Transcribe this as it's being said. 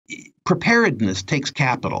Preparedness takes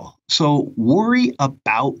capital. So worry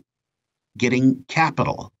about getting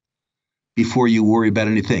capital before you worry about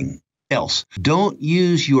anything else. Don't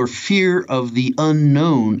use your fear of the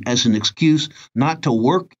unknown as an excuse not to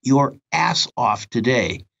work your ass off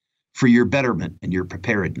today for your betterment and your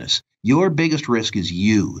preparedness. Your biggest risk is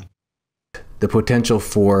you. The potential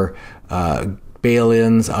for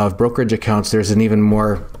bail-ins of brokerage accounts, there's an even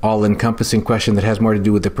more all-encompassing question that has more to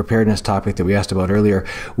do with the preparedness topic that we asked about earlier.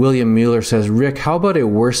 William Mueller says, Rick, how about a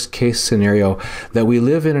worst-case scenario that we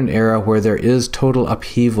live in an era where there is total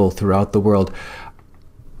upheaval throughout the world?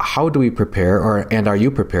 How do we prepare, and are you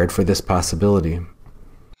prepared for this possibility?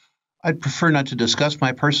 I'd prefer not to discuss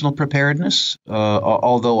my personal preparedness,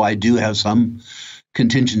 although I do have some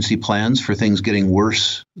contingency plans for things getting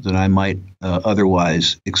worse than I might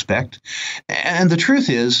otherwise expect. And the truth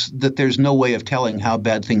is that there's no way of telling how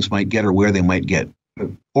bad things might get or where they might get,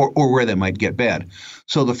 or where they might get bad.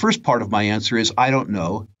 So the first part of my answer is I don't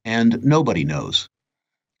know, and nobody knows.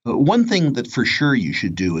 One thing that for sure you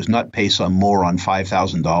should do is not pay some moron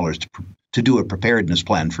 $5,000 to do a preparedness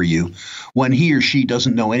plan for you when he or she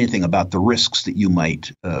doesn't know anything about the risks that you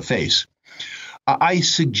might face. I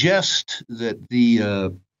suggest that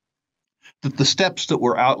the steps that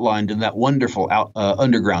were outlined in that wonderful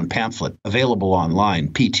underground pamphlet available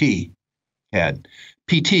online, PT had.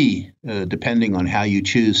 PT, depending on how you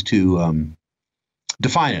choose to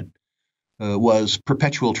define it, was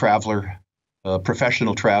perpetual traveler,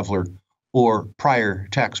 professional traveler, or prior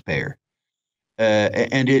taxpayer.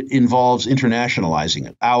 And it involves internationalizing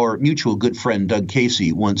it. Our mutual good friend Doug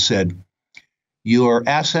Casey once said, your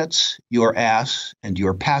assets, your ass, and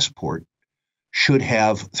your passport should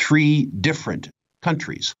have 3 different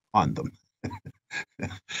countries on them.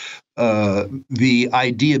 The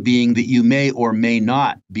idea being that you may or may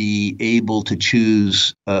not be able to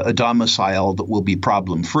choose a domicile that will be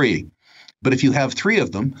problem-free. But if you have 3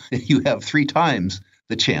 of them, you have 3 times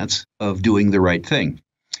the chance of doing the right thing.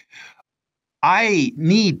 I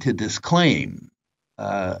need to disclaim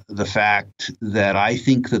the fact that I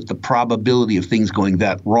think that the probability of things going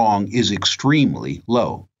that wrong is extremely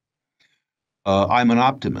low. I'm an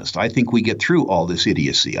optimist. I think we get through all this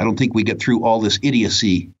idiocy. I don't think we get through all this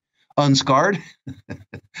idiocy unscarred,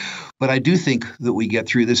 but I do think that we get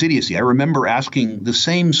through this idiocy. I remember asking the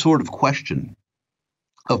same sort of question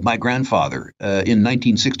of my grandfather in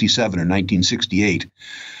 1967 or 1968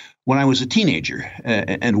 when I was a teenager,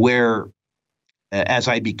 and where as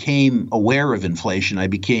I became aware of inflation, I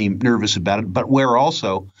became nervous about it, but where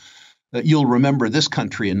also you'll remember this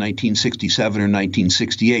country in 1967 or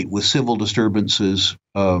 1968 with civil disturbances,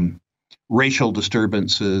 racial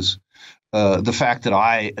disturbances, the fact that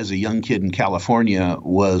I, as a young kid in California,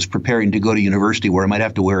 was preparing to go to university where I might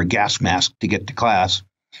have to wear a gas mask to get to class.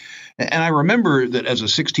 And I remember that as a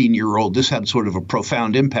 16-year-old, this had sort of a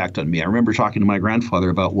profound impact on me. I remember talking to my grandfather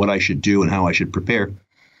about what I should do and how I should prepare.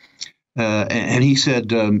 And he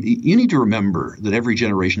said, you need to remember that every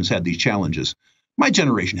generation has had these challenges. My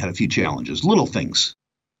generation had a few challenges, little things,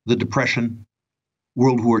 the Depression,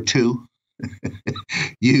 World War II.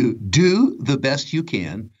 You do the best you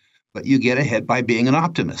can, but you get ahead by being an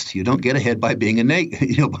optimist. You don't get ahead by being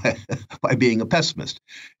by being a pessimist.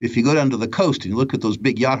 If you go down to the coast and you look at those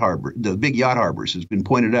big yacht harbors, has been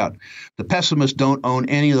pointed out, the pessimists don't own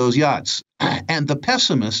any of those yachts. And the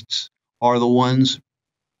pessimists are the ones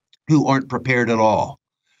who aren't prepared at all.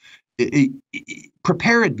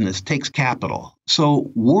 Preparedness takes capital.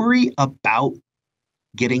 So worry about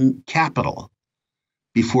getting capital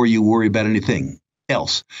before you worry about anything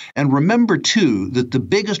else. And remember, too, that the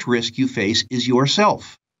biggest risk you face is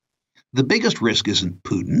yourself. The biggest risk isn't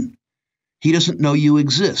Putin. He doesn't know you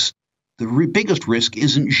exist. The biggest risk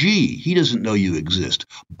isn't Xi. He doesn't know you exist.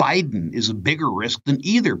 Biden is a bigger risk than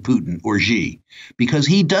either Putin or Xi because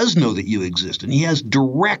he does know that you exist and he has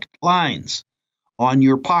direct lines on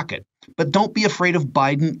your pocket. But don't be afraid of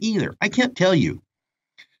Biden either. I can't tell you,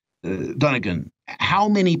 Dunnigan, how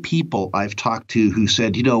many people I've talked to who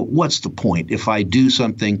said, you know, what's the point? If I do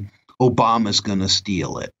something, Obama's going to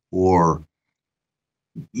steal it, or,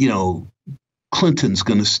 you know, Clinton's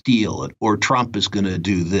going to steal it, or Trump is going to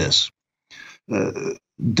do this.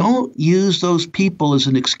 Don't use those people as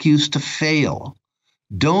an excuse to fail.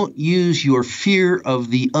 Don't use your fear of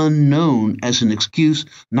the unknown as an excuse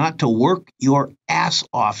not to work your ass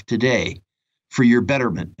off today for your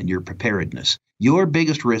betterment and your preparedness. Your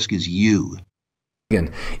biggest risk is you.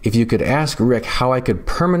 Again, if you could ask Rick how I could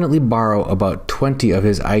permanently borrow about 20 of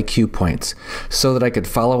his IQ points so that I could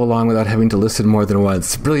follow along without having to listen more than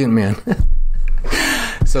once. Brilliant man.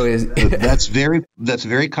 So that's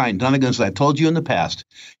very kind. Donegan, as I've told you in the past,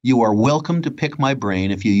 you are welcome to pick my brain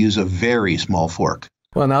if you use a very small fork.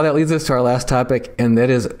 Well, now that leads us to our last topic, and that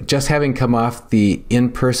is just having come off the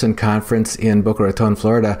in-person conference in Boca Raton,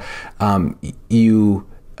 Florida, you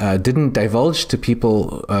didn't divulge to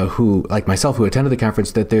people who, like myself, who attended the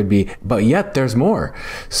conference that there'd be, but yet there's more.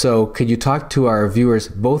 So could you talk to our viewers,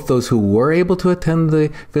 both those who were able to attend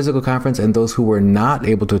the physical conference and those who were not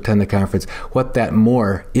able to attend the conference, what that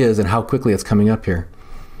more is and how quickly it's coming up here?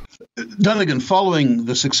 Donegan, following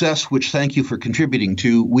the success, which thank you for contributing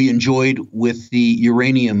to, we enjoyed with the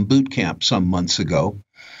uranium boot camp some months ago,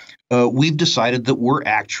 we've decided that we're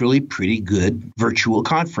actually pretty good virtual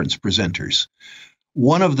conference presenters.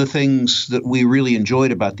 One of the things that we really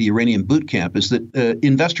enjoyed about the uranium boot camp is that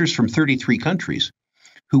investors from 33 countries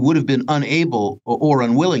who would have been unable or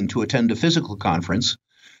unwilling to attend a physical conference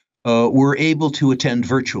were able to attend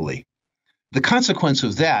virtually. The consequence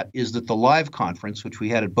of that is that the live conference, which we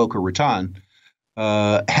had at Boca Raton,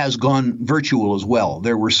 has gone virtual as well.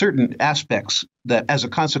 There were certain aspects that, as a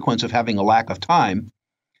consequence of having a lack of time,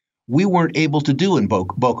 we weren't able to do in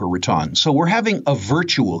Boca Raton. So we're having a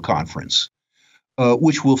virtual conference,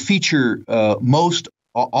 which will feature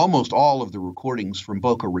almost all of the recordings from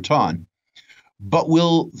Boca Raton, but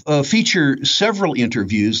will feature several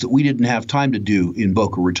interviews that we didn't have time to do in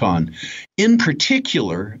Boca Raton. In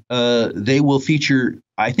particular, they will feature,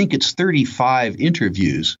 I think it's 35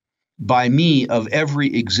 interviews by me of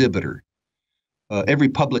every exhibitor, every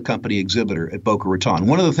public company exhibitor at Boca Raton.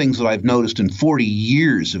 One of the things that I've noticed in 40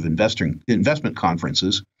 years of investment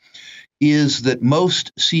conferences is that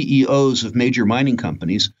most CEOs of major mining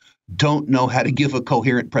companies don't know how to give a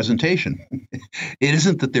coherent presentation. It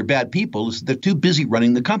isn't that they're bad people, it's that they're too busy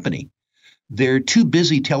running the company. They're too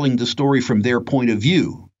busy telling the story from their point of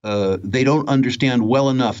view. They don't understand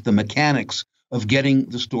well enough the mechanics of getting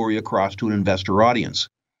the story across to an investor audience.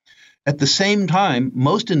 At the same time,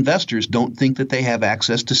 most investors don't think that they have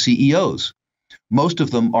access to CEOs. Most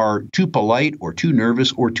of them are too polite or too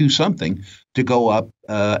nervous or too something to go up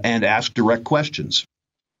and ask direct questions.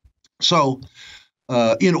 So,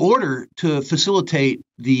 in order to facilitate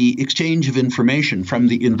the exchange of information from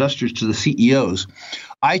the investors to the CEOs,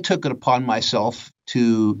 I took it upon myself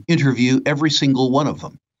to interview every single one of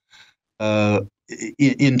them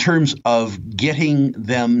in terms of getting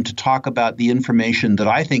them to talk about the information that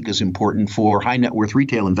I think is important for high net worth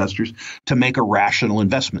retail investors to make a rational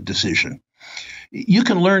investment decision. You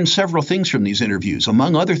can learn several things from these interviews.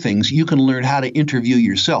 Among other things, you can learn how to interview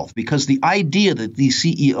yourself, because the idea that these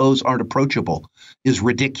CEOs aren't approachable is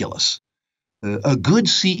ridiculous. A good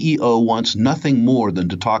CEO wants nothing more than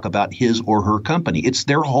to talk about his or her company. It's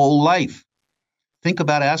their whole life. Think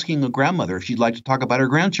about asking a grandmother if she'd like to talk about her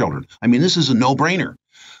grandchildren. I mean, this is a no-brainer.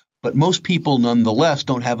 But most people, nonetheless,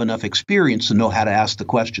 don't have enough experience to know how to ask the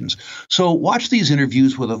questions. So watch these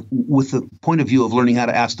interviews with the point of view of learning how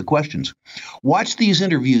to ask the questions. Watch these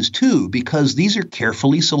interviews, too, because these are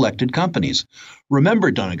carefully selected companies.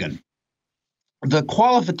 Remember, Donegan, the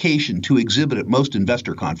qualification to exhibit at most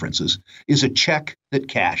investor conferences is a check that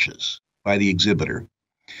cashes by the exhibitor.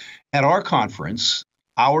 At our conference,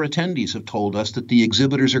 our attendees have told us that the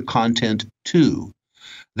exhibitors are content, too.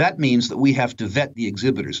 That means that we have to vet the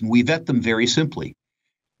exhibitors, and we vet them very simply.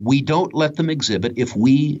 We don't let them exhibit if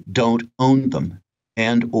we don't own them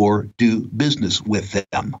and or do business with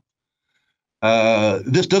them.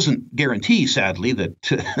 This doesn't guarantee, sadly,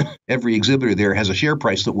 that every exhibitor there has a share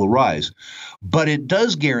price that will rise, but it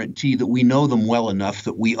does guarantee that we know them well enough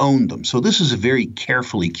that we own them. So this is a very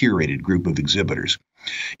carefully curated group of exhibitors.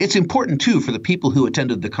 It's important, too, for the people who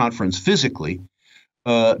attended the conference physically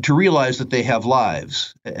to realize that they have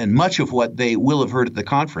lives, and much of what they will have heard at the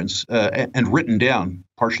conference and written down,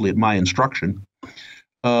 partially at my instruction,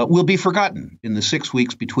 will be forgotten in the 6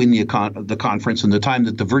 weeks between the conference and the time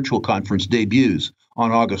that the virtual conference debuts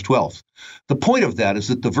on August 12th. The point of that is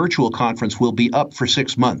that the virtual conference will be up for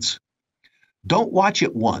 6 months. Don't watch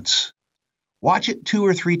it once. Watch it 2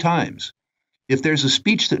 or 3 times. If there's a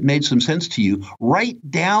speech that made some sense to you, write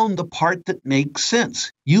down the part that makes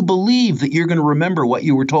sense. You believe that you're going to remember what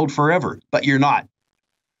you were told forever, but you're not.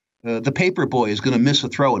 The paper boy is going to miss a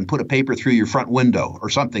throw and put a paper through your front window or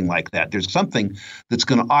something like that. There's something that's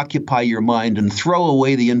going to occupy your mind and throw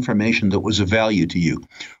away the information that was of value to you.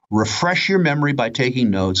 Refresh your memory by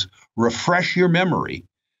taking notes. Refresh your memory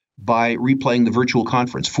by replaying the virtual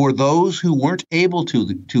conference. For those who weren't able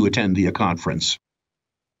to attend the conference,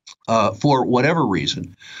 for whatever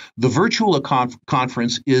reason, the virtual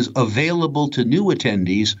conference is available to new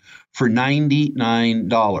attendees for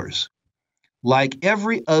 $99. Like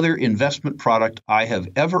every other investment product I have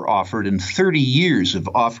ever offered in 30 years of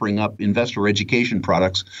offering up investor education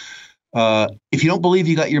products, if you don't believe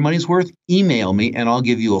you got your money's worth, email me and I'll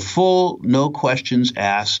give you a full, no questions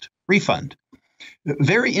asked refund.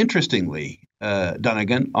 Very interestingly,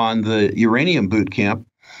 Dunnigan, on the uranium boot camp,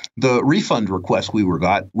 the refund requests we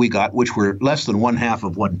got, which were less than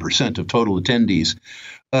 0.5% of total attendees,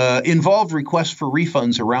 involved requests for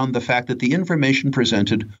refunds around the fact that the information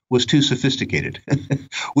presented was too sophisticated,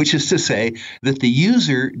 which is to say that the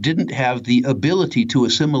user didn't have the ability to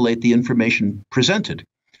assimilate the information presented.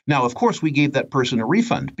 Now, of course, we gave that person a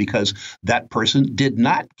refund because that person did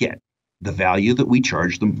not get the value that we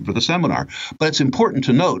charged them for the seminar. But it's important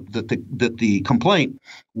to note that the complaint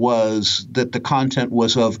was that the content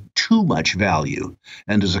was of too much value.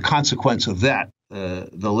 And as a consequence of that,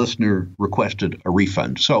 the listener requested a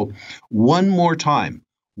refund. So one more time,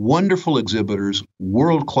 wonderful exhibitors,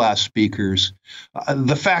 world-class speakers.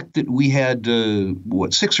 The fact that we had,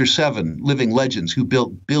 6 or 7 living legends who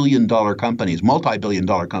built billion-dollar companies,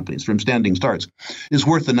 multi-billion-dollar companies from standing starts is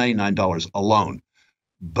worth the $99 alone.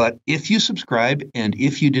 But if you subscribe and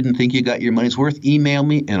if you didn't think you got your money's worth, email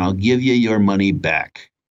me and I'll give you your money back.